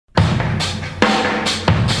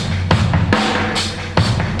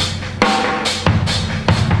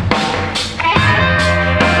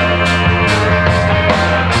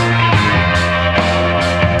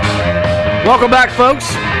Welcome back,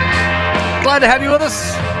 folks. Glad to have you with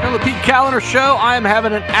us on the Pete Callender Show. I am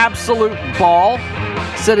having an absolute ball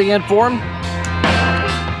sitting in for him.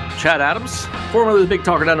 Chad Adams, formerly the Big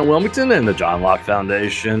Talker down in Wilmington and the John Locke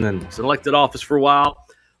Foundation, and was in elected office for a while.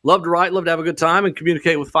 Love to write, love to have a good time and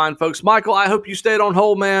communicate with fine folks. Michael, I hope you stayed on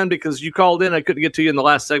hold, man, because you called in. I couldn't get to you in the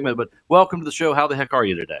last segment, but welcome to the show. How the heck are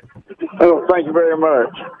you today? Oh, thank you very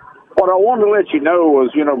much. What I wanted to let you know was,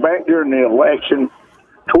 back during the election,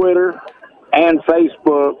 Twitter and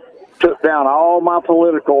Facebook took down all my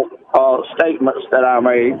political statements that I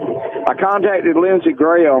made. I contacted Lindsey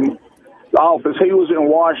Graham's office. He was in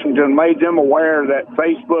Washington, made them aware that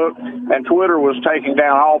Facebook and Twitter was taking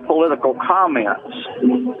down all political comments.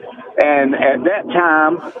 And at that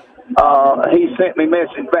time, he sent me a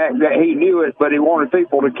message back that he knew it, but he wanted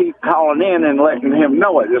people to keep calling in and letting him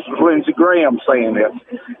know it. This was Lindsey Graham saying this.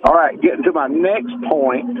 All right, getting to my next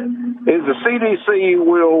point is the CDC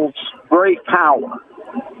wields great power.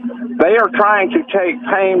 They are trying to take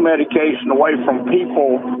pain medication away from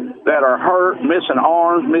people that are hurt, missing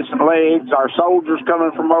arms, missing legs, our soldiers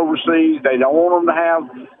coming from overseas. They don't want them to have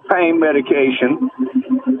pain medication.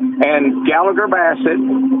 And Gallagher Bassett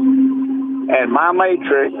and My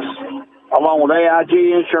Matrix, along with AIG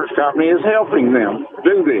Insurance Company, is helping them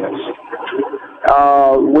do this.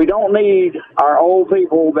 We don't need our old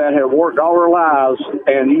people that have worked all their lives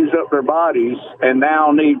and used up their bodies and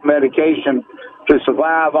now need medication to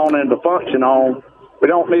survive on and to function on. We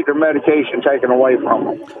don't need their medication taken away from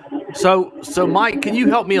them. So Mike, can you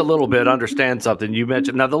help me a little bit understand something you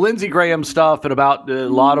mentioned? Now, the Lindsey Graham stuff and about a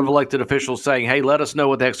lot of elected officials saying, hey, let us know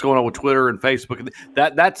what the heck's going on with Twitter and Facebook.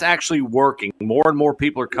 That's actually working. More and more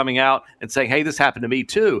people are coming out and saying, hey, this happened to me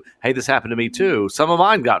too. Hey, this happened to me too. Some of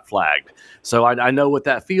mine got flagged. So I know what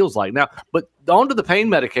that feels like. Now, but on to the pain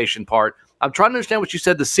medication part. I'm trying to understand what you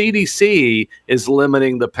said. The CDC is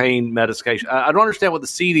limiting the pain medication. I don't understand what the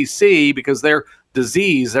CDC, because they're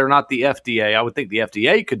disease, they're not the FDA. I would think the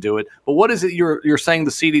FDA could do it. But what is it you're saying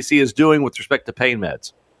the CDC is doing with respect to pain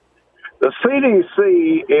meds? The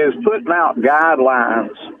CDC is putting out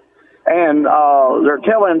guidelines, and they're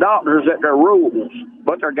telling doctors that they're rules,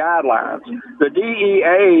 but they're guidelines. The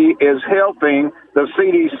DEA is helping the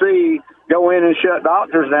CDC go in and shut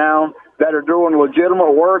doctors down that are doing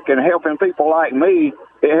legitimate work and helping people like me.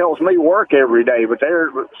 It helps me work every day, but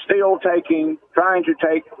they're still trying to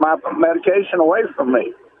take my medication away from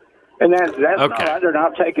me. And that's okay. Not right. They're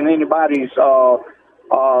not taking anybody's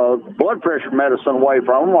blood pressure medicine away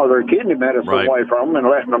from them or their kidney medicine away from them and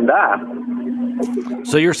letting them die.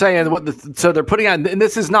 So you're saying so they're putting out, and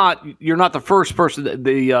this is not, you're not the first person.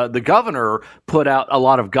 The governor put out a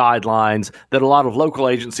lot of guidelines that a lot of local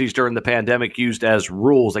agencies during the pandemic used as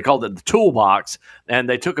rules. They called it the toolbox, and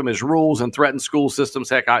they took them as rules and threatened school systems.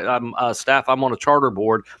 Heck, I'm staff. I'm on a charter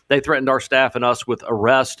board. They threatened our staff and us with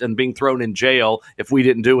arrest and being thrown in jail if we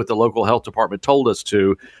didn't do what the local health department told us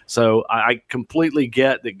to. So I completely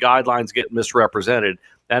get that guidelines get misrepresented.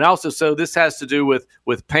 And also, so this has to do with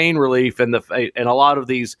pain relief and a lot of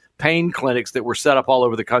these pain clinics that were set up all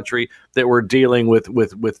over the country that were dealing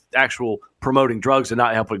with actual promoting drugs and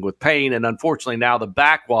not helping with pain. And unfortunately, now the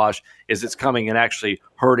backwash is it's coming and actually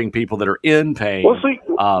hurting people that are in pain. Well, see,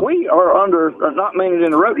 we are under, not meaning to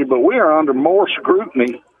interrupt you, but we are under more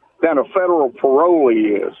scrutiny than a federal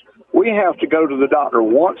parolee is. We have to go to the doctor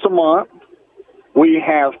once a month. We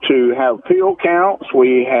have to have pill counts.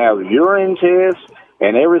 We have urine tests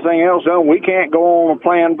and everything else done. We can't go on a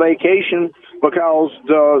planned vacation because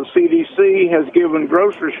the CDC has given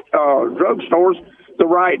drugstores the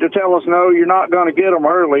right to tell us, no, you're not going to get them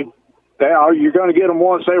early. You're going to get them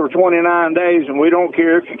once every 29 days, and we don't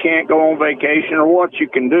care if you can't go on vacation or what you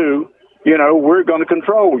can do. We're going to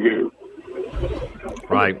control you.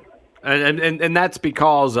 Right. And that's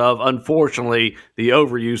because of, unfortunately, the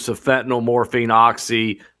overuse of fentanyl, morphine,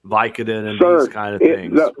 oxy, Vicodin, and these kind of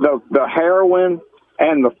things. The heroin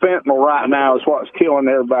and the fentanyl right now is what's killing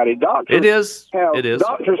everybody. It is.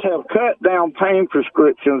 Doctors have cut down pain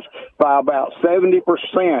prescriptions by about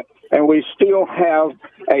 70%, and we still have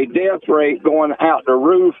a death rate going out the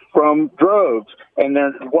roof from drugs. And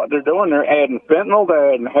what they're doing, they're adding fentanyl,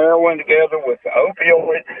 they're adding heroin together with the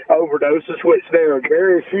opioid overdoses, which there are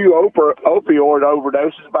very few opioid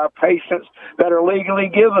overdoses by patients that are legally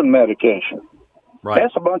given medication. Right.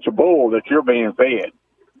 That's a bunch of bull that you're being fed.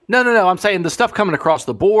 No. I'm saying the stuff coming across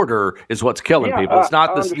the border is what's killing people. It's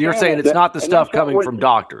not you're saying it's not the stuff coming from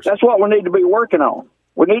doctors. That's what we need to be working on.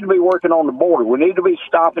 We need to be working on the border. We need to be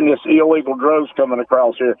stopping this illegal drugs coming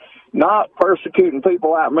across here, not persecuting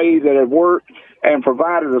people like me that have worked and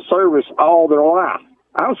provided a service all their life.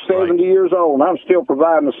 I'm 70 years old, and I'm still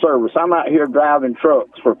providing the service. I'm out here driving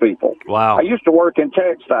trucks for people. Wow. I used to work in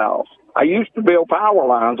textiles. I used to build power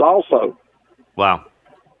lines also. Wow.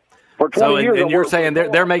 For 20 years, and you're saying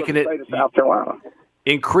they're making it South Carolina.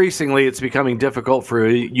 Increasingly, it's becoming difficult for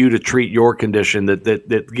you to treat your condition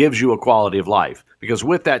that gives you a quality of life. Because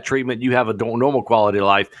with that treatment, you have a normal quality of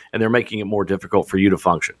life, and they're making it more difficult for you to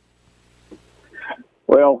function.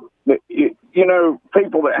 Well,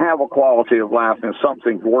 people that have a quality of life and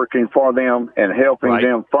something's working for them and helping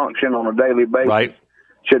them function on a daily basis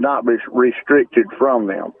should not be restricted from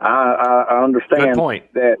them. I understand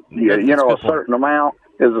that a certain amount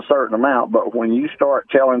is a certain amount, but when you start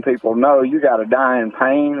telling people, no, you got to die in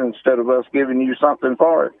pain instead of us giving you something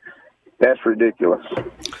for it, that's ridiculous.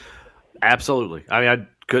 Absolutely. I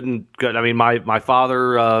mean, my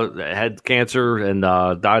father had cancer and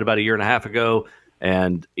died about a year and a half ago.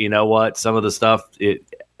 And you know what? Some of the stuff, he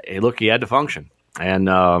had to function. And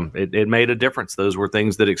it made a difference. Those were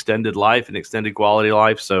things that extended life and extended quality of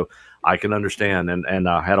life. So I can understand. And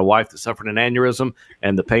I had a wife that suffered an aneurysm,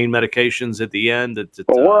 and the pain medications at the end.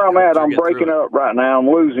 Where I'm at, I'm breaking up right now. I'm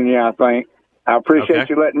losing you, I think. I appreciate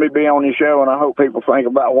you letting me be on your show, and I hope people think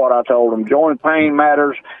about what I told them. Join Pain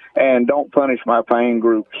Matters, and don't punish my pain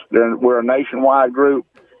groups. We're a nationwide group,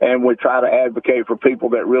 and we try to advocate for people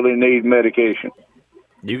that really need medication.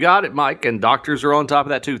 You got it, Mike, and doctors are on top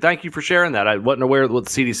of that, too. Thank you for sharing that. I wasn't aware of what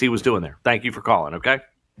the CDC was doing there. Thank you for calling, okay?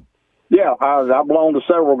 Yeah, I belong to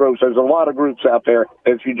several groups. There's a lot of groups out there.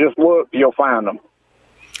 If you just look, you'll find them.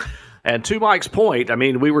 And to Mike's point, I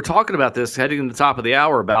mean, we were talking about this heading to the top of the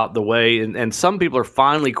hour about the way, and some people are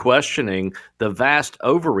finally questioning the vast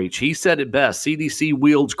overreach. He said it best. CDC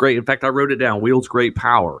wields great, in fact, I wrote it down, wields great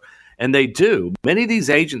power. And they do. Many of these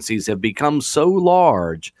agencies have become so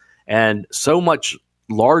large and so much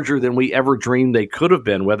larger than we ever dreamed they could have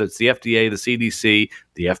been, whether it's the FDA, the CDC,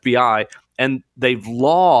 the FBI, and they've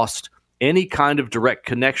lost any kind of direct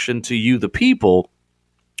connection to you, the people.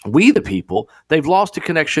 We, the people, they've lost a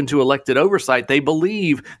connection to elected oversight. They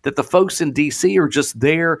believe that the folks in D.C. are just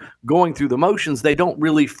there going through the motions. They don't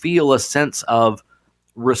really feel a sense of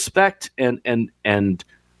respect and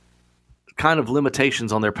kind of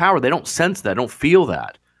limitations on their power. They don't sense that, don't feel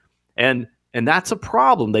that. And that's a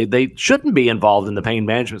problem. They shouldn't be involved in the pain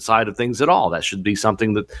management side of things at all. That should be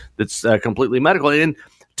something that's completely medical. And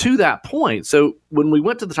to that point, so when we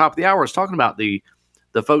went to the top of the hour, I was talking about the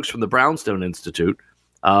folks from the Brownstone Institute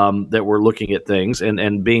that were looking at things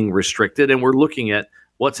and being restricted, and we're looking at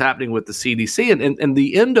what's happening with the CDC. And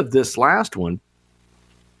the end of this last one,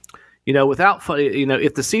 if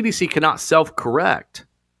the CDC cannot self-correct,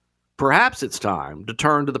 perhaps it's time to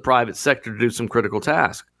turn to the private sector to do some critical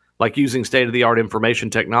tasks, like using state-of-the-art information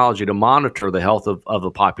technology to monitor the health of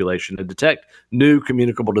the population and detect new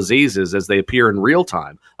communicable diseases as they appear in real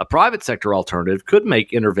time. A private sector alternative could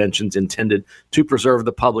make interventions intended to preserve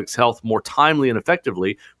the public's health more timely and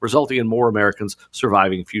effectively, resulting in more Americans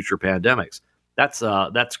surviving future pandemics.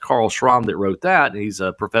 That's Carl Schramm that wrote that, and he's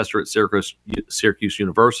a professor at Syracuse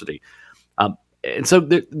University. And so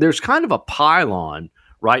there's kind of a pylon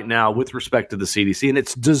right now with respect to the CDC, and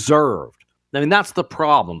it's deserved. I mean, that's the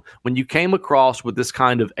problem. When you came across with this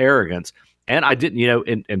kind of arrogance, and I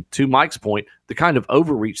didn't, and to Mike's point, the kind of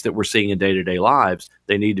overreach that we're seeing in day-to-day lives,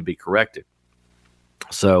 they need to be corrected.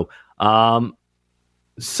 So I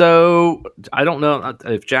don't know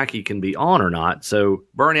if Jackie can be on or not. So,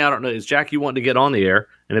 Bernie, I don't know. Is Jackie wanting to get on the air?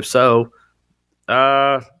 And if so,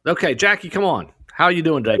 okay, Jackie, come on. How are you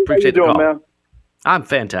doing today? Appreciate the call. Man? I'm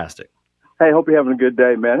fantastic. Hey, hope you're having a good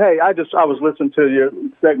day, man. Hey, I was listening to your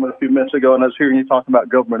segment a few minutes ago, and I was hearing you talking about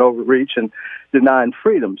government overreach and denying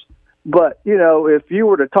freedoms. But, if you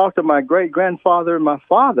were to talk to my great-grandfather and my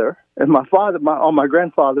father, all my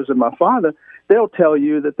grandfathers and my father, they'll tell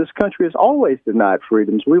you that this country has always denied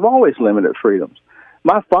freedoms. We've always limited freedoms.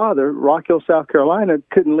 My father, Rock Hill, South Carolina,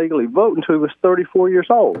 couldn't legally vote until he was 34 years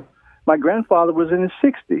old. My grandfather was in his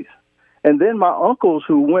 60s. And then my uncles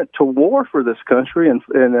who went to war for this country and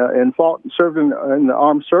fought and served in the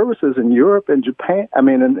armed services in Europe and Japan,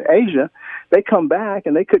 in Asia, they come back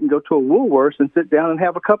and they couldn't go to a Woolworths and sit down and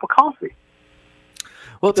have a cup of coffee.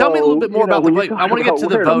 Well, tell me a little bit more about the vote. I want to get to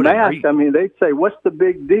the voting. They'd say, "What's the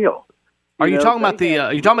big deal?" Are you talking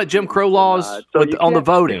about Jim Crow laws on the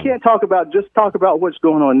voting? You can't talk about what's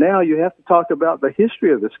going on now. You have to talk about the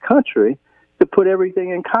history of this country to put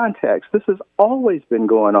everything in context. This has always been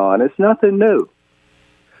going on. It's nothing new.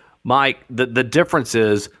 Mike, the difference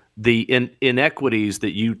is the inequities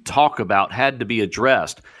that you talk about had to be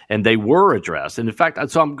addressed, and they were addressed. And in fact,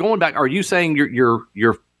 so I'm going back. Are you saying your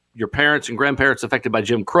parents and grandparents affected by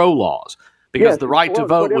Jim Crow laws? because the right to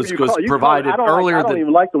vote was provided earlier. I don't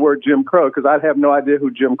even like the word Jim Crow because I have no idea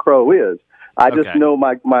who Jim Crow is. I just know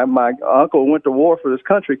my uncle went to war for this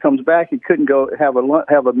country, comes back, he couldn't go have a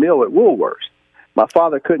meal at Woolworths. My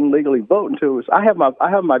father couldn't legally vote until it was, I have my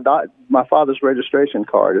father's registration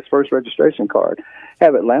card, his first registration card,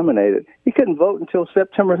 have it laminated. He couldn't vote until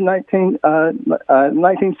September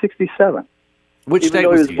 1967. Which even state though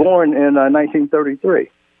was he was born in 1933.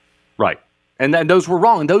 Right. And then those were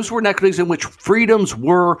wrong. And those were inequities in which freedoms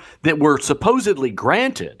were supposedly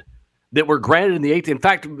granted. That were granted in the 18th. In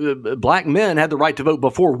fact, black men had the right to vote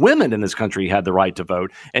before women in this country had the right to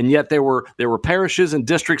vote, and yet there were parishes and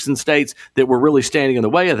districts and states that were really standing in the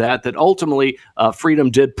way of that. That ultimately,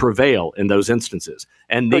 freedom did prevail in those instances.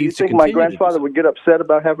 And so you think my grandfather would get upset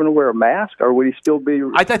about having to wear a mask, or would he still be?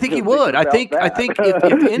 I think he would. I think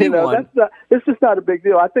if anyone, it's just not a big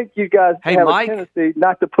deal. I think you guys have a tendency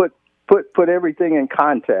not to put everything in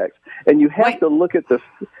context, and you have to look at the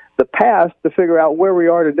past to figure out where we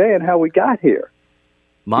are today and how we got here.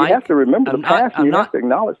 Mike, you have to remember the past, and you have to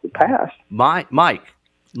acknowledge the past. Mike,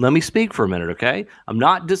 let me speak for a minute, okay? I'm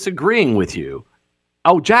not disagreeing with you.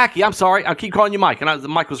 Oh, Jackie, I'm sorry. I keep calling you Mike, and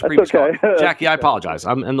Mike was the previous caller. Jackie, I apologize.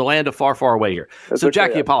 I'm in the land of far, far away here. That's so, okay.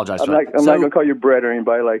 Jackie, apologize. I'm not going to call you Brett or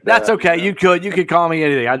anybody like that. That's okay. You could call me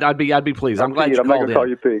anything. I'd be pleased. I'm glad Pete. you called in. I'm not going to call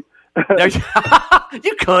you Pete.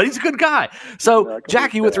 You could. He's a good guy. So,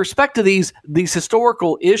 Jackie, with respect to these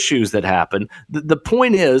historical issues that happen, the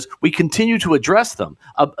point is we continue to address them.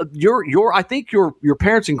 I think your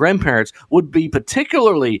parents and grandparents would be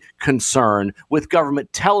particularly concerned with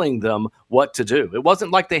government telling them what to do. It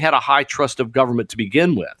wasn't like they had a high trust of government to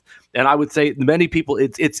begin with. And I would say many people,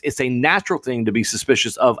 it's a natural thing to be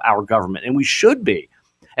suspicious of our government, and we should be.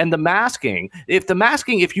 And the masking,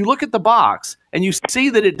 if you look at the box and you see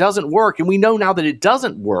that it doesn't work, and we know now that it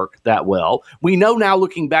doesn't work that well, we know now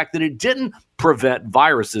looking back that it didn't prevent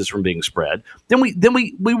viruses from being spread, then we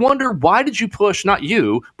wonder, why did you push, not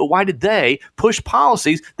you, but why did they push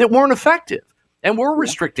policies that weren't effective and were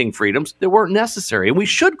restricting freedoms that weren't necessary? And we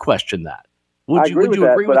should question that. Would you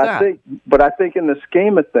agree with that? I think in the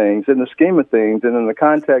scheme of things, and in the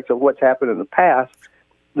context of what's happened in the past,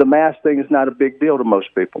 the mask thing is not a big deal to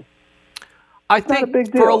most people. I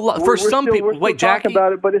think for some people, wait, Jackie, talking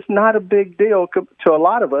about it, but it's not a big deal to a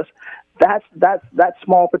lot of us. That's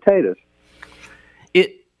small potatoes.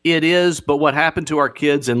 It is, but what happened to our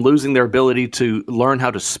kids and losing their ability to learn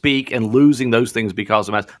how to speak and losing those things because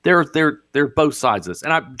of masks? They're both sides of this.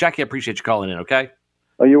 And Jackie, I appreciate you calling in. Okay.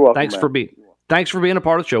 Oh, you're welcome. Thanks for being a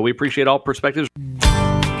part of the show. We appreciate all perspectives.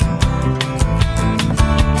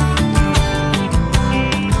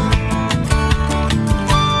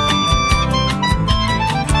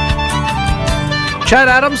 Chad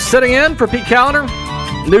Adams sitting in for Pete Callender.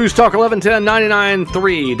 News Talk 1110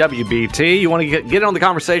 99.3 WBT. You want to get on the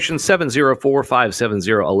conversation,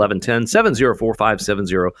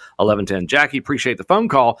 704-570-1110, 704-570-1110. Jackie, appreciate the phone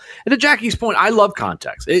call. And to Jackie's point, I love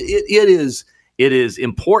context. It is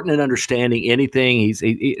important in understanding anything.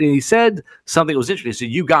 He said something that was interesting. He said,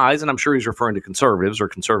 you guys, and I'm sure he's referring to conservatives or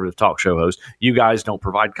conservative talk show hosts, you guys don't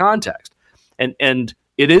provide context. And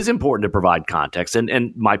it is important to provide context.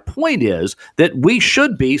 And my point is that we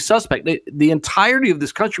should be suspect. The entirety of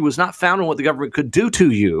this country was not founded on what the government could do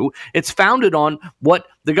to you. It's founded on what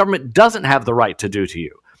the government doesn't have the right to do to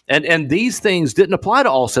you. And these things didn't apply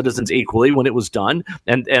to all citizens equally when it was done.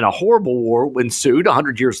 And a horrible war ensued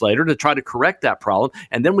 100 years later to try to correct that problem.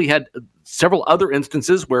 And then we had several other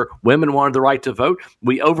instances where women wanted the right to vote.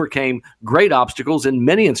 We overcame great obstacles in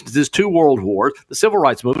many instances, 2 world wars, the civil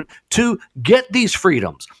rights movement, to get these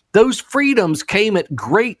freedoms. Those freedoms came at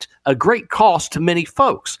a great cost to many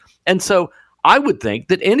folks. And so I would think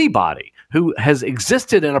that anybody who has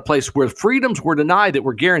existed in a place where freedoms were denied that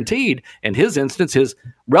were guaranteed, in his instance, his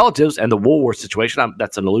relatives and the World War situation,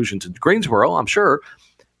 that's an allusion to Greensboro, I'm sure,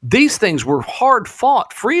 these things were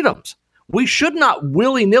hard-fought freedoms. We should not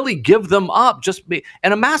willy-nilly give them up.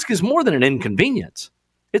 And a mask is more than an inconvenience.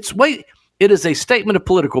 It is a statement of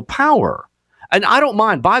political power. And I don't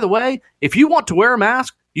mind. By the way, if you want to wear a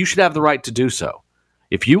mask, you should have the right to do so.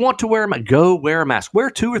 If you want to wear a mask, go wear a mask. Wear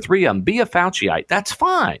 2 or 3 of them. Be a Fauciite. That's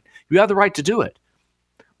fine. You have the right to do it.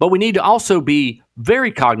 But we need to also be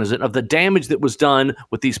very cognizant of the damage that was done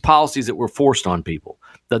with these policies that were forced on people,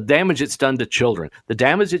 the damage it's done to children, the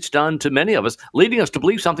damage it's done to many of us, leading us to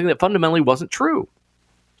believe something that fundamentally wasn't true.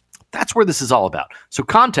 That's where this is all about. So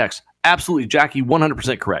context, absolutely, Jackie,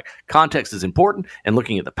 100% correct. Context is important, and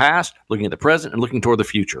looking at the past, looking at the present, and looking toward the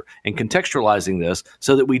future, and contextualizing this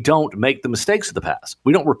so that we don't make the mistakes of the past.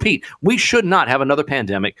 We don't repeat. We should not have another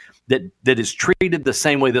pandemic that is treated the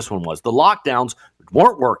same way this one was. The lockdowns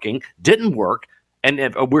weren't working, didn't work,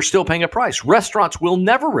 and we're still paying a price. Restaurants will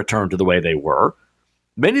never return to the way they were.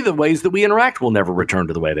 Many of the ways that we interact will never return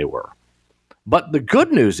to the way they were. But the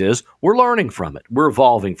good news is we're learning from it. We're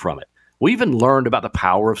evolving from it. We even learned about the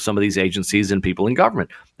power of some of these agencies and people in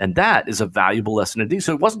government. And that is a valuable lesson indeed.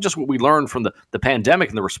 So it wasn't just what we learned from the pandemic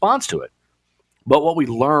and the response to it, but what we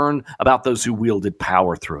learned about those who wielded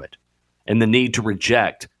power through it and the need to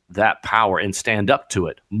reject that power and stand up to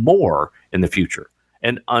it more in the future.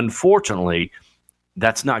 And unfortunately,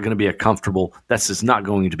 that's not going to be a comfortable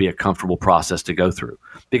process to go through,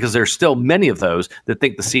 because there's still many of those that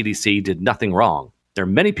think the CDC did nothing wrong. There are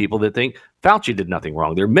many people that think Fauci did nothing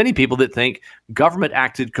wrong. There are many people that think government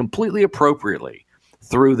acted completely appropriately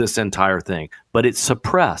through this entire thing, but it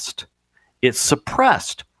suppressed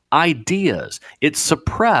ideas. It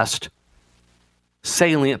suppressed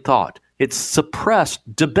salient thought. It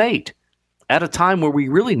suppressed debate at a time where we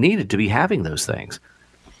really needed to be having those things.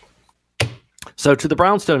 So to the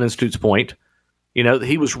Brownstone Institute's point,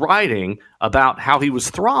 he was writing about how he was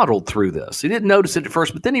throttled through this. He didn't notice it at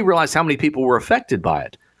first, but then he realized how many people were affected by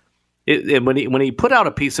it. And when he put out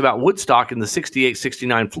a piece about Woodstock in the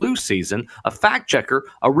 68-69 flu season, a fact checker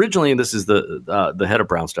originally, and this is the head of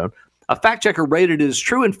Brownstone, a fact checker rated it as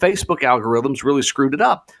true, and Facebook algorithms really screwed it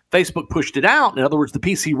up. Facebook pushed it out. In other words, the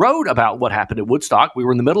piece he wrote about what happened at Woodstock, we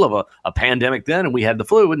were in the middle of a pandemic then, and we had the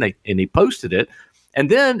flu, and he posted it. And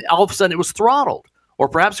then all of a sudden it was throttled. Or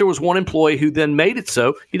perhaps there was one employee who then made it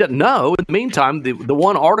so. He doesn't know. In the meantime, the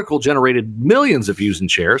one article generated millions of views and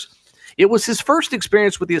shares. It was his first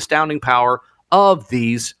experience with the astounding power of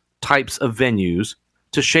these types of venues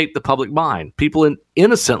to shape the public mind. People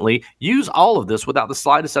innocently use all of this without the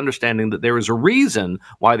slightest understanding that there is a reason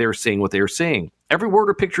why they're seeing what they're seeing. Every word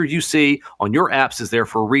or picture you see on your apps is there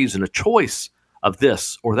for a reason, a choice of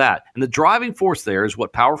this or that. And the driving force there is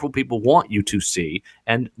what powerful people want you to see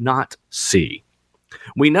and not see.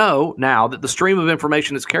 We know now that the stream of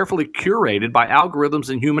information is carefully curated by algorithms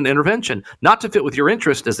and human intervention, not to fit with your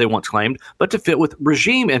interest, as they once claimed, but to fit with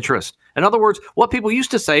regime interest. In other words, what people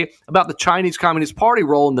used to say about the Chinese Communist Party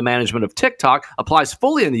role in the management of TikTok applies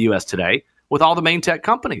fully in the U.S. today with all the main tech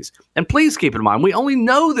companies. And please keep in mind, we only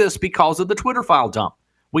know this because of the Twitter file dump.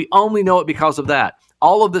 We only know it because of that.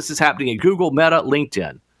 All of this is happening at Google, Meta,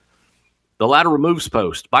 LinkedIn. The latter removes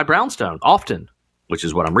post by Brownstone, often, which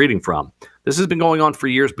is what I'm reading from. This has been going on for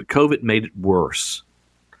years, but COVID made it worse.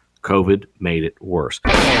 COVID made it worse.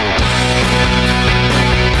 Good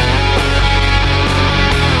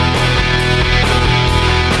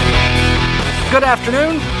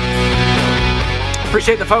afternoon.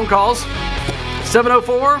 Appreciate the phone calls.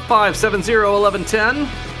 704-570-1110.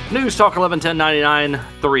 News Talk 1110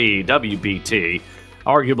 99.3 WBT.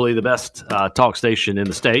 Arguably the best talk station in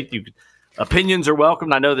the state. Opinions are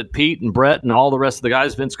welcomed. I know that Pete and Brett and all the rest of the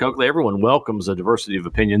guys, Vince Coakley, everyone welcomes a diversity of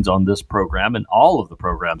opinions on this program and all of the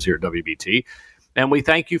programs here at WBT. And we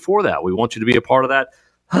thank you for that. We want you to be a part of that.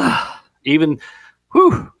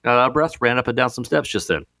 Breath ran up and down some steps just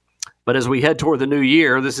then. But as we head toward the new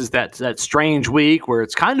year, this is that strange week where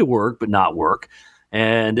it's kind of work, but not work.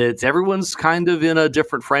 And everyone's kind of in a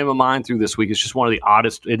different frame of mind through this week. It's just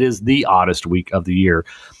it is the oddest week of the year.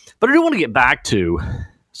 But I do want to get back to,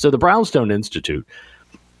 so the Brownstone Institute,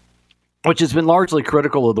 which has been largely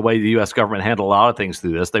critical of the way the U.S. government handled a lot of things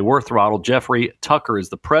through this. They were throttled. Jeffrey Tucker is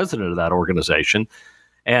the president of that organization.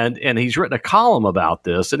 And he's written a column about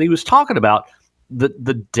this. And he was talking about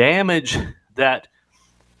the damage that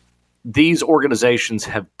these organizations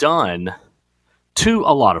have done to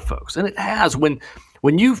a lot of folks. And it has, when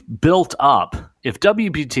you've built up, if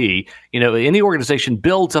WBT, any organization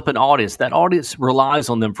builds up an audience, that audience relies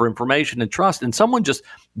on them for information and trust, and someone just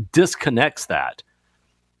disconnects that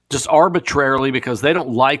just arbitrarily because they don't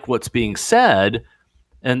like what's being said,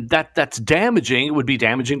 and that's damaging. It would be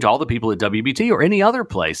damaging to all the people at WBT or any other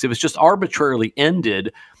place if it's just arbitrarily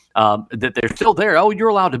ended, that they're still there. Oh, you're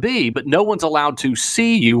allowed to be, but no one's allowed to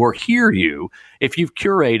see you or hear you if you've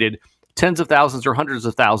curated tens of thousands or hundreds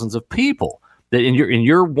of thousands of people. And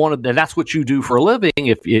you're one of, and that's what you do for a living,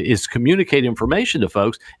 is communicate information to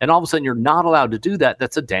folks, and all of a sudden you're not allowed to do that.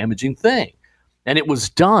 That's a damaging thing. And it was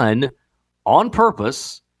done on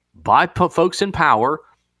purpose by folks in power,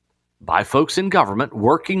 by folks in government,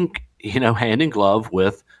 working, hand in glove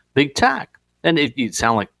with big tech. And it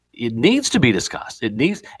sounds like it needs to be discussed.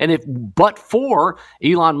 But for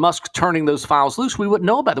Elon Musk turning those files loose, we wouldn't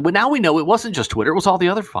know about it. But now we know it wasn't just Twitter; it was all the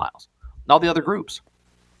other files, all the other groups.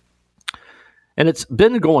 And it's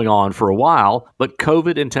been going on for a while, but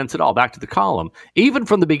COVID intents it all. Back to the column. Even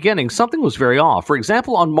from the beginning, something was very off. For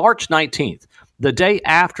example, on March 19th, the day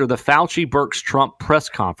after the Fauci-Birx-Trump press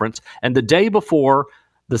conference and the day before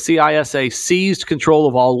the CISA seized control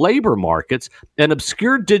of all labor markets, an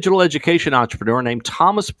obscure digital education entrepreneur named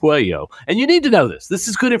Thomas Puello. And you need to know this. This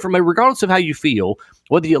is good information, regardless of how you feel,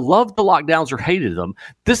 whether you loved the lockdowns or hated them.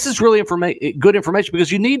 This is really good information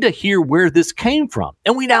because you need to hear where this came from.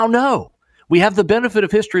 And we now know. We have the benefit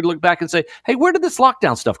of history to look back and say, hey, where did this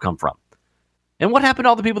lockdown stuff come from? And what happened to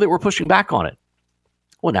all the people that were pushing back on it?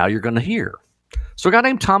 Well, now you're going to hear. So a guy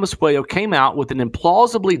named Thomas Puello came out with an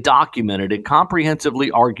implausibly documented and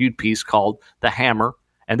comprehensively argued piece called The Hammer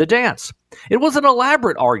and the Dance. It was an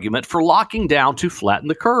elaborate argument for locking down to flatten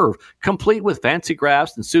the curve, complete with fancy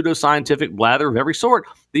graphs and pseudoscientific blather of every sort.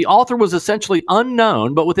 The author was essentially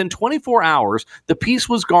unknown, but within 24 hours, the piece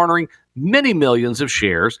was garnering many millions of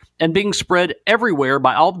shares and being spread everywhere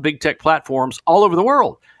by all the big tech platforms all over the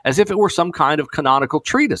world, as if it were some kind of canonical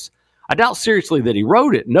treatise. I doubt seriously that he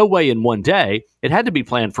wrote it, no way in one day. It had to be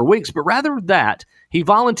planned for weeks, but rather that he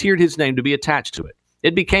volunteered his name to be attached to it.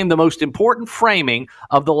 It became the most important framing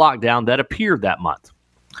of the lockdown that appeared that month.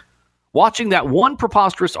 Watching that one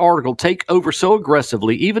preposterous article take over so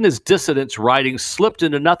aggressively, even his dissidents' writings slipped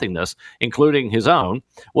into nothingness, including his own,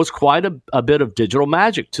 was quite a bit of digital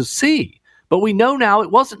magic to see. But we know now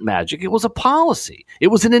it wasn't magic. It was a policy. It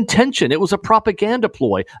was an intention. It was a propaganda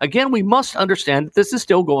ploy. Again, we must understand that this is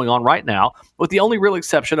still going on right now, with the only real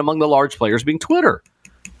exception among the large players being Twitter.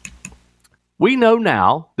 We know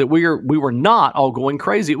now that we were not all going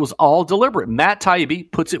crazy. It was all deliberate. Matt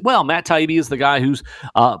Taibbi puts it well. Matt Taibbi is the guy who's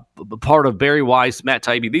part of Barry Weiss, Matt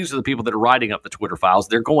Taibbi. These are the people that are writing up the Twitter files.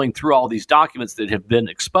 They're going through all these documents that have been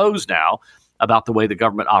exposed now about the way the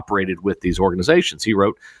government operated with these organizations. He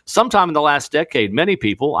wrote, sometime in the last decade, many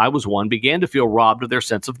people, I was one, began to feel robbed of their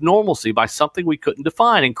sense of normalcy by something we couldn't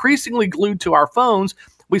define. Increasingly glued to our phones,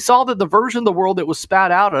 we saw that the version of the world that was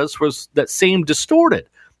spat out at us was that seemed distorted.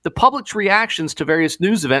 The public's reactions to various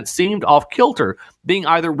news events seemed off kilter, being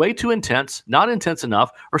either way too intense, not intense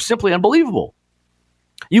enough, or simply unbelievable.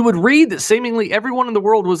 You would read that seemingly everyone in the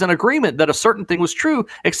world was in agreement that a certain thing was true,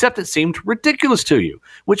 except it seemed ridiculous to you,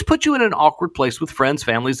 which put you in an awkward place with friends,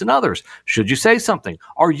 families, and others. Should you say something?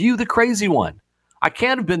 Are you the crazy one? I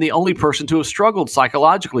can't have been the only person to have struggled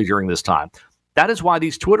psychologically during this time. That is why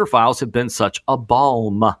these Twitter files have been such a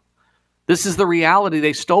balm. This is the reality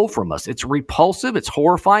they stole from us. It's repulsive, it's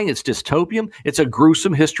horrifying, it's dystopian, it's a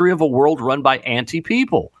gruesome history of a world run by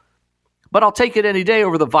anti-people. But I'll take it any day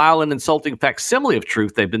over the vile and insulting facsimile of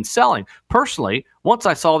truth they've been selling. Personally, once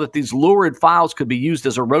I saw that these lurid files could be used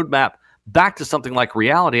as a roadmap back to something like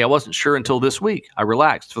reality, I wasn't sure until this week. I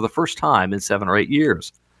relaxed for the first time in 7 or 8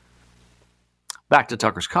 years. Back to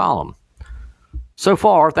Tucker's column. So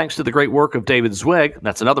far, thanks to the great work of David Zweig,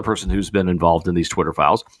 that's another person who's been involved in these Twitter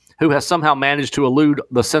files, who has somehow managed to elude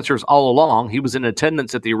the censors all along. He was in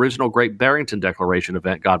attendance at the original Great Barrington Declaration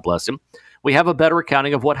event, God bless him. We have a better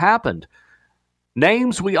accounting of what happened.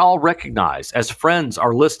 Names we all recognize as friends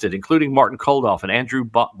are listed, including Martin Koldoff and Andrew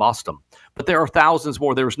Bostom. But there are thousands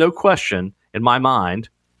more. There is no question in my mind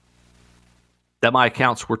that my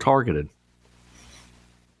accounts were targeted.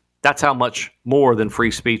 That's how much more than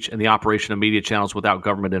free speech and the operation of media channels without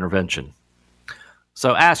government intervention.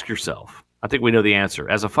 So ask yourself. I think we know the answer.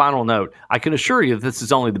 As a final note, I can assure you that this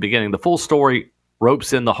is only the beginning. The full story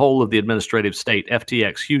ropes in the whole of the administrative state,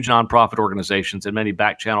 FTX, huge nonprofit organizations, and many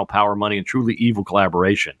back-channel power, money, and truly evil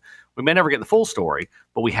collaboration. We may never get the full story,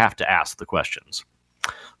 but we have to ask the questions.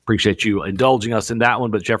 Appreciate you indulging us in that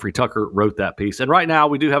one, but Jeffrey Tucker wrote that piece. And right now,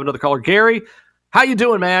 we do have another caller. Gary, how you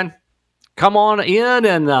doing, man? Come on in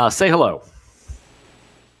and say hello.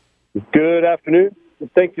 Good afternoon.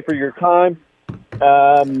 Thank you for your time.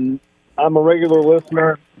 I'm a regular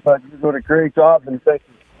listener, but you're doing a great job, and thank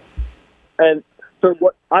you. And so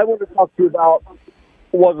what I want to talk to you about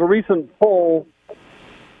was a recent poll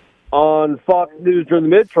on Fox News during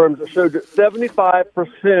the midterms that showed that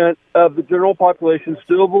 75% of the general population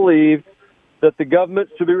still believe that the government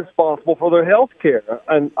should be responsible for their health care.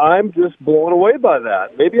 And I'm just blown away by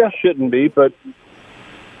that. Maybe I shouldn't be, but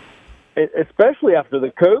especially after the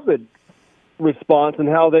COVID response and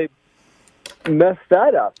how they messed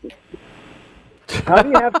that up. How do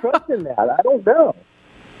you have trust in that? I don't know.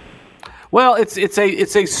 Well, it's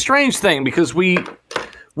a strange thing because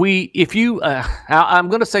if you I'm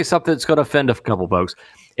going to say something that's going to offend a couple folks.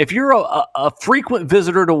 If you're a frequent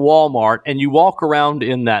visitor to Walmart and you walk around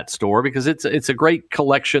in that store, because it's a great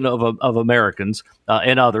collection of Americans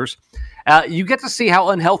and others, you get to see how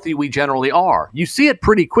unhealthy we generally are. You see it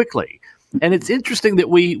pretty quickly. And it's interesting that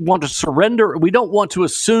we want to surrender. We don't want to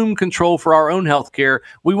assume control for our own health care.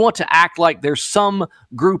 We want to act like there's some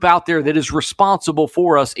group out there that is responsible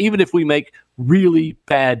for us, even if we make really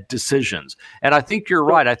bad decisions. And I think you're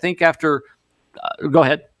right. I think after go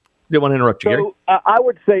ahead. Didn't want to interrupt you, Gary. I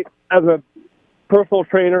would say, as a personal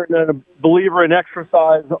trainer and a believer in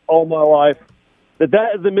exercise all my life,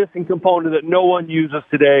 that is the missing component that no one uses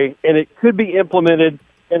today, and it could be implemented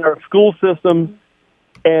in our school system,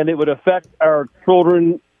 and it would affect our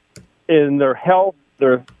children in their health,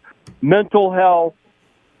 their mental health,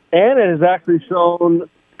 and it has actually shown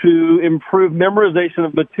to improve memorization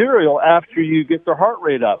of material after you get their heart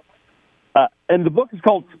rate up. And the book is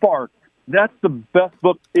called Spark. That's the best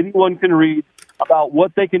book anyone can read about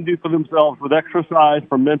what they can do for themselves with exercise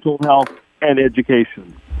for mental health and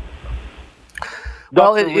education.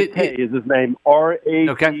 Well, Dr. Ratey is his name,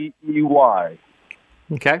 R-A-T-E-Y.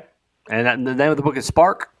 Okay. And the name of the book is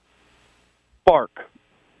Spark? Spark.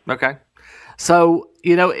 Okay. So,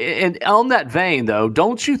 and on that vein, though,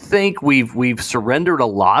 don't you think we've surrendered a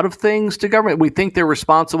lot of things to government? We think they're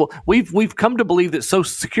responsible. We've come to believe that Social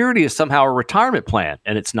Security is somehow a retirement plan,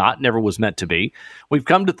 and it's not. Never was meant to be. We've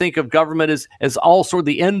come to think of government as all sort of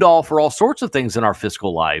the end all for all sorts of things in our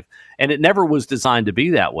fiscal life, and it never was designed to be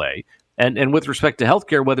that way. And with respect to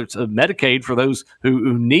healthcare, whether it's Medicaid for those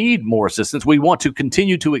who need more assistance, we want to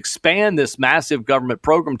continue to expand this massive government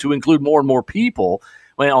program to include more and more people.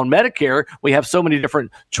 When on Medicare, we have so many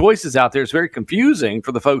different choices out there. It's very confusing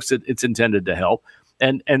for the folks that it's intended to help.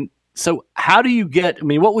 And so how do you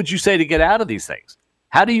what would you say to get out of these things?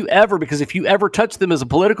 How do you ever, because if you ever touch them as a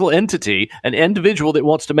political entity, an individual that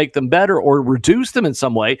wants to make them better or reduce them in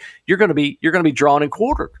some way, you're going to be drawn and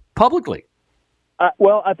quartered publicly.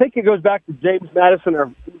 Well, I think it goes back to James Madison,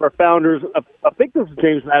 our founders. I think this is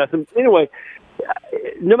James Madison. Anyway,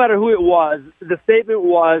 no matter who it was, the statement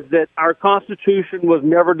was that our Constitution was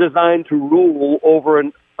never designed to rule over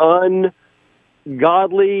an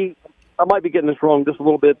ungodly, I might be getting this wrong just a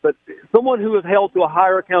little bit, but someone who is held to a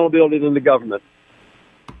higher accountability than the government.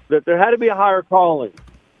 That there had to be a higher calling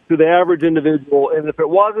to the average individual, and if it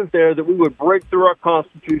wasn't there, that we would break through our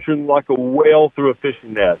Constitution like a whale through a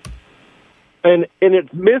fishing net. And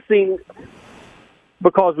it's missing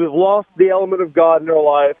because we've lost the element of God in our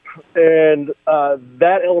life, and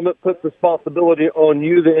that element puts responsibility on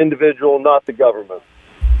you, the individual, not the government.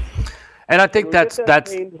 And I think that's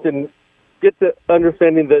and get the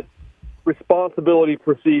understanding that responsibility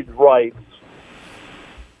precedes rights,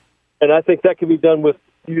 and I think that can be done with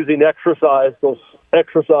using exercise. Because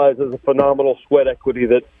exercise is a phenomenal sweat equity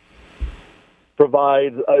that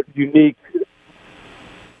provides a unique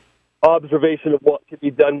observation of what can be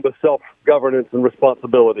done with self-governance and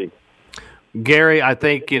responsibility. Gary, I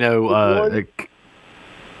think,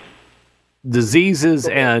 diseases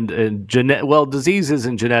and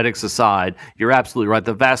genetics aside, you're absolutely right.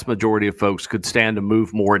 The vast majority of folks could stand to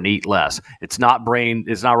move more and eat less. It's not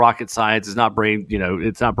rocket science. It's not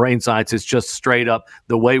brain science. It's just straight up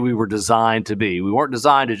the way we were designed to be. We weren't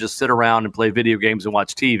designed to just sit around and play video games and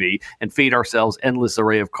watch TV and feed ourselves endless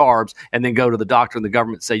array of carbs and then go to the doctor and the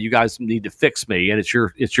government and say, you guys need to fix me. And it's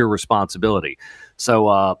your responsibility.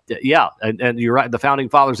 So, and you're right. The founding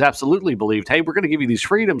fathers absolutely believed, hey, we're going to give you these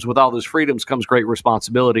freedoms. With all those freedoms comes great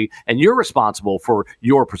responsibility, and you're responsible for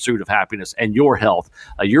your pursuit of happiness and your health.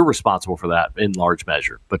 You're responsible for that in large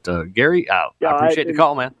measure. But, Gary, I appreciate the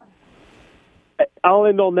call, man. I'll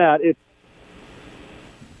end on that. It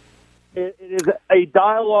is a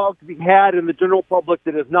dialogue to be had in the general public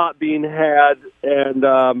that is not being had, and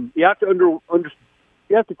you have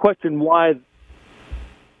to question why.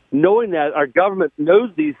 Knowing that our government knows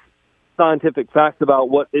these scientific facts about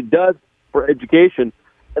what it does for education,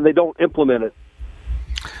 and they don't implement it.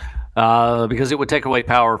 Because it would take away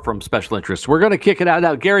power from special interests. We're going to kick it out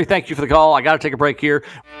now. Gary, thank you for the call. I got to take a break here.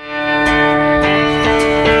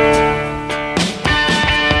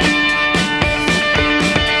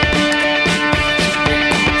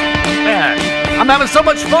 Man, I'm having so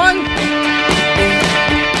much fun.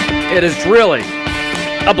 It is really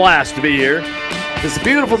a blast to be here. It's a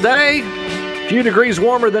beautiful day, a few degrees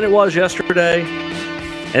warmer than it was yesterday,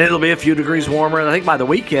 and it'll be a few degrees warmer. And I think by the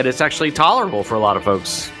weekend, it's actually tolerable for a lot of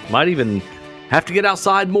folks. Might even have to get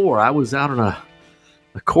outside more. I was out on a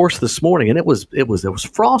course this morning, and there was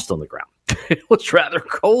frost on the ground. It was rather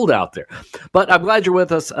cold out there. But I'm glad you're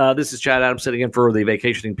with us. This is Chad Adams sitting in for the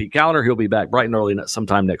vacationing Pete Callender. He'll be back bright and early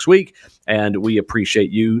sometime next week, and we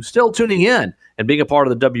appreciate you still tuning in and being a part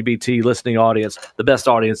of the WBT listening audience, the best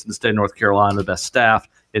audience in the state of North Carolina, the best staff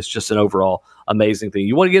It's just an overall amazing thing.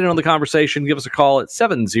 You want to get in on the conversation, give us a call at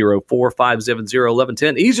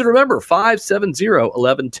 704-570-1110. Easy to remember,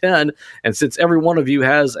 570-1110. And since every one of you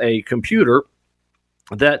has a computer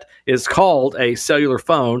that is called a cellular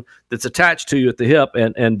phone that's attached to you at the hip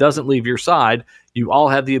and doesn't leave your side, you all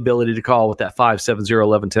have the ability to call with that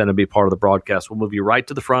 570-1110 and be part of the broadcast. We'll move you right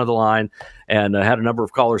to the front of the line, and had a number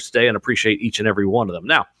of callers today and appreciate each and every one of them.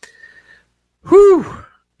 Now,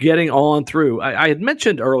 getting on through, I had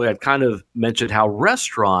mentioned earlier, I'd kind of mentioned how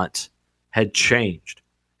restaurants had changed.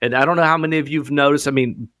 And I don't know how many of you have noticed. I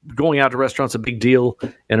mean, going out to restaurants is a big deal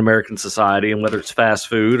in American society, and whether it's fast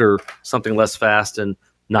food or something less fast and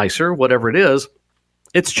nicer, whatever it is,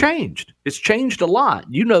 it's changed. It's changed a lot.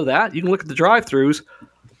 You know that. You can look at the drive-thrus.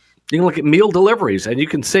 You can look at meal deliveries, and you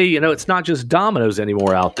can see, it's not just Domino's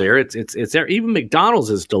anymore out there. It's there. Even McDonald's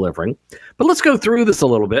is delivering. But let's go through this a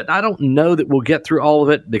little bit. I don't know that we'll get through all of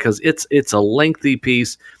it because it's a lengthy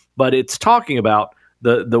piece, but it's talking about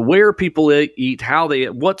the where people eat, how they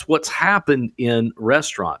what's happened in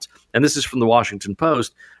restaurants. And this is from the Washington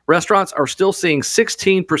Post. Restaurants are still seeing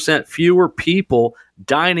 16% fewer people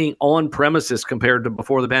dining on premises compared to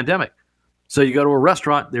before the pandemic. So you go to a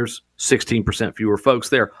restaurant, there's 16% fewer folks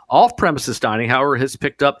there. Off-premises dining, however, has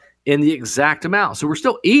picked up in the exact amount. So we're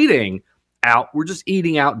still eating out. We're just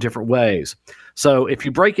eating out different ways. So if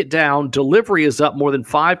you break it down, delivery is up more than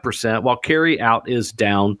 5%, while carry out is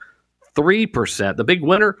down 3%. The big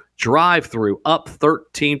winner, drive-through, up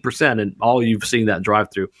 13%. And all you've seen that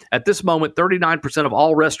drive-through. At this moment, 39% of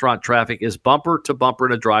all restaurant traffic is bumper to bumper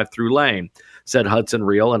in a drive-through lane, said Hudson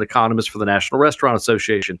Reel, an economist for the National Restaurant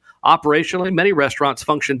Association. Operationally, many restaurants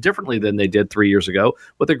function differently than they did 3 years ago,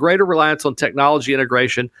 with a greater reliance on technology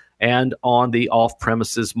integration and on the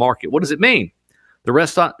off-premises market. What does it mean?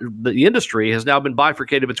 The industry has now been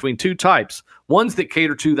bifurcated between two types: ones that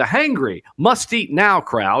cater to the hangry, must-eat-now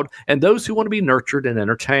crowd, and those who want to be nurtured and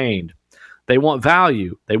entertained. They want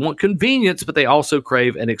value, they want convenience, but they also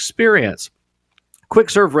crave an experience.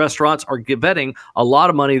 Quick-serve restaurants are betting a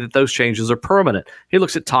lot of money that those changes are permanent. He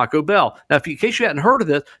looks at Taco Bell. Now, in case you hadn't heard of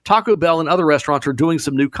this, Taco Bell and other restaurants are doing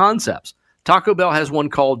some new concepts. Taco Bell has one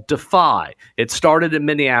called Defy. It started in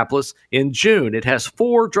Minneapolis in June. It has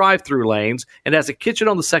 4 drive-through lanes and has a kitchen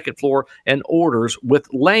on the second floor and orders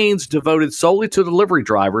with lanes devoted solely to delivery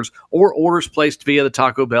drivers or orders placed via the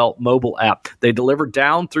Taco Bell mobile app. They deliver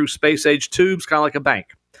down through space-age tubes, kind of like a bank,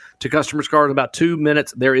 to customers' cars in about 2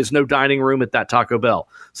 minutes. There is no dining room at that Taco Bell.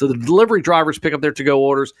 So the delivery drivers pick up their to-go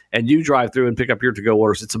orders, and you drive through and pick up your to-go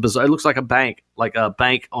orders. It's bizarre. It looks like a bank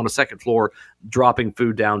on a second floor, dropping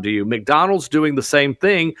food down to you. McDonald's doing the same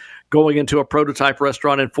thing, going into a prototype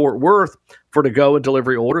restaurant in Fort Worth for to-go and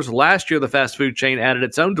delivery orders. Last year, the fast food chain added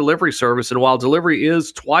its own delivery service, and while delivery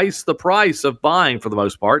is twice the price of buying for the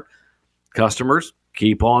most part, customers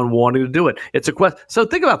keep on wanting to do it. It's a question. So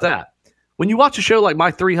think about that. When you watch a show like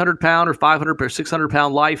My 300-Pound or 500 or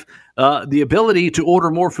 600-Pound Life, the ability to order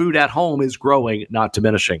more food at home is growing, not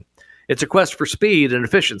diminishing. It's a quest for speed and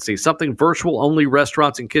efficiency, something virtual-only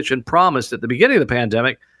restaurants and kitchen promised at the beginning of the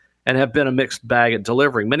pandemic and have been a mixed bag at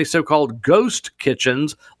delivering. Many so-called ghost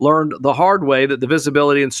kitchens learned the hard way that the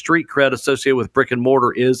visibility and street cred associated with brick and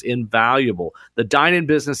mortar is invaluable. The dine-in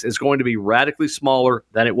business is going to be radically smaller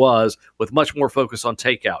than it was, with much more focus on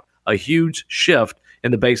takeout, a huge shift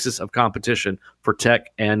in the basis of competition for tech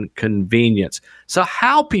and convenience. So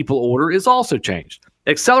how people order is also changed.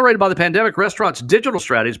 Accelerated by the pandemic, restaurants' digital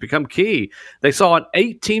strategies become key. They saw an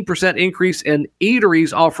 18% increase in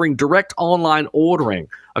eateries offering direct online ordering,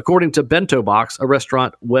 according to Bento Box, a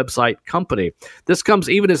restaurant website company. This comes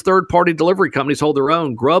even as third-party delivery companies hold their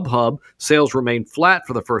own. Grubhub sales remained flat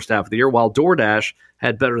for the first half of the year, while DoorDash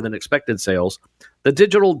had better than expected sales. The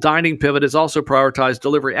digital dining pivot has also prioritized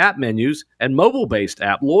delivery app menus and mobile-based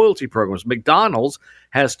app loyalty programs. McDonald's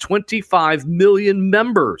has 25 million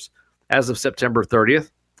members as of September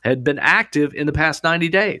 30th, had been active in the past 90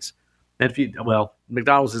 days. And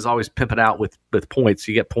McDonald's is always pimping out with points.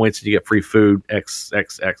 You get points and you get free food,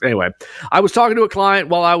 XXX. Anyway, I was talking to a client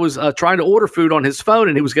while I was trying to order food on his phone,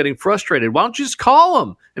 and he was getting frustrated. Why don't you just call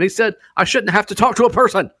him? And he said, I shouldn't have to talk to a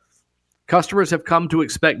person. Customers have come to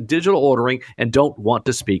expect digital ordering and don't want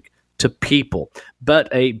to speak to people. But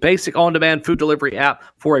a basic on-demand food delivery app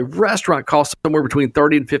for a restaurant costs somewhere between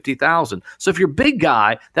 $30,000 and $50,000. So if you're a big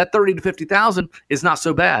guy, that $30,000 to $50,000 is not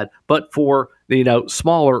so bad. But for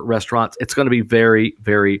smaller restaurants, it's going to be very,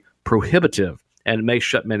 very prohibitive. and it may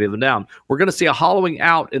shut many of them down. We're going to see a hollowing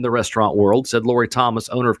out in the restaurant world, said Lori Thomas,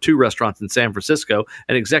 owner of 2 restaurants in San Francisco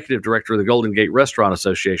and executive director of the Golden Gate Restaurant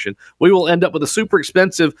Association. We will end up with a super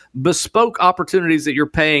expensive, bespoke opportunities that you're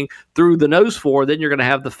paying through the nose for. Then you're going to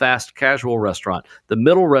have the fast casual restaurant. The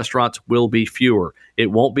middle restaurants will be fewer. It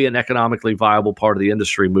won't be an economically viable part of the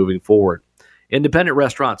industry moving forward. Independent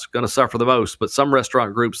restaurants going to suffer the most, but some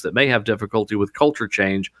restaurant groups that may have difficulty with culture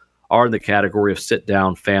change are in the category of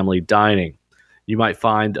sit-down family dining. You might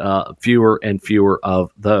find fewer and fewer of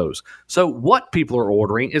those. So what people are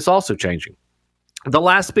ordering is also changing. The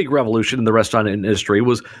last big revolution in the restaurant industry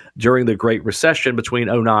was during the Great Recession between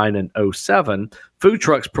 2009 and 2007. Food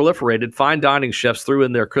trucks proliferated. Fine dining chefs threw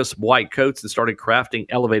in their crisp white coats and started crafting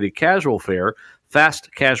elevated casual fare.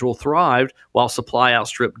 Fast casual thrived while supply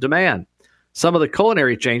outstripped demand. Some of the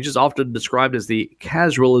culinary changes, often described as the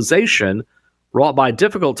casualization wrought by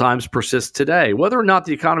difficult times, persist today. Whether or not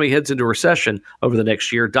the economy heads into recession over the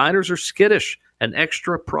next year, diners are skittish and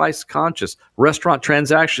extra price conscious. Restaurant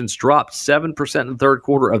transactions dropped 7% in the third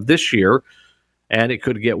quarter of this year, and it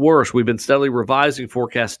could get worse. We've been steadily revising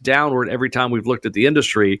forecasts downward every time we've looked at the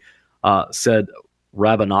industry, said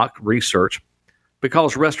Rabinock Research,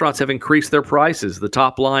 because restaurants have increased their prices. The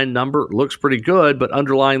top line number looks pretty good, but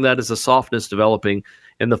underlying that is a softness developing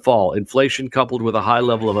in the fall. Inflation coupled with a high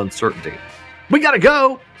level of uncertainty. We got to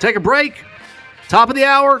go. Take a break. Top of the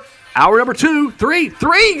hour. Hour number 2, 3,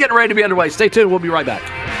 getting ready to be underway. Stay tuned. We'll be right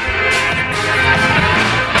back.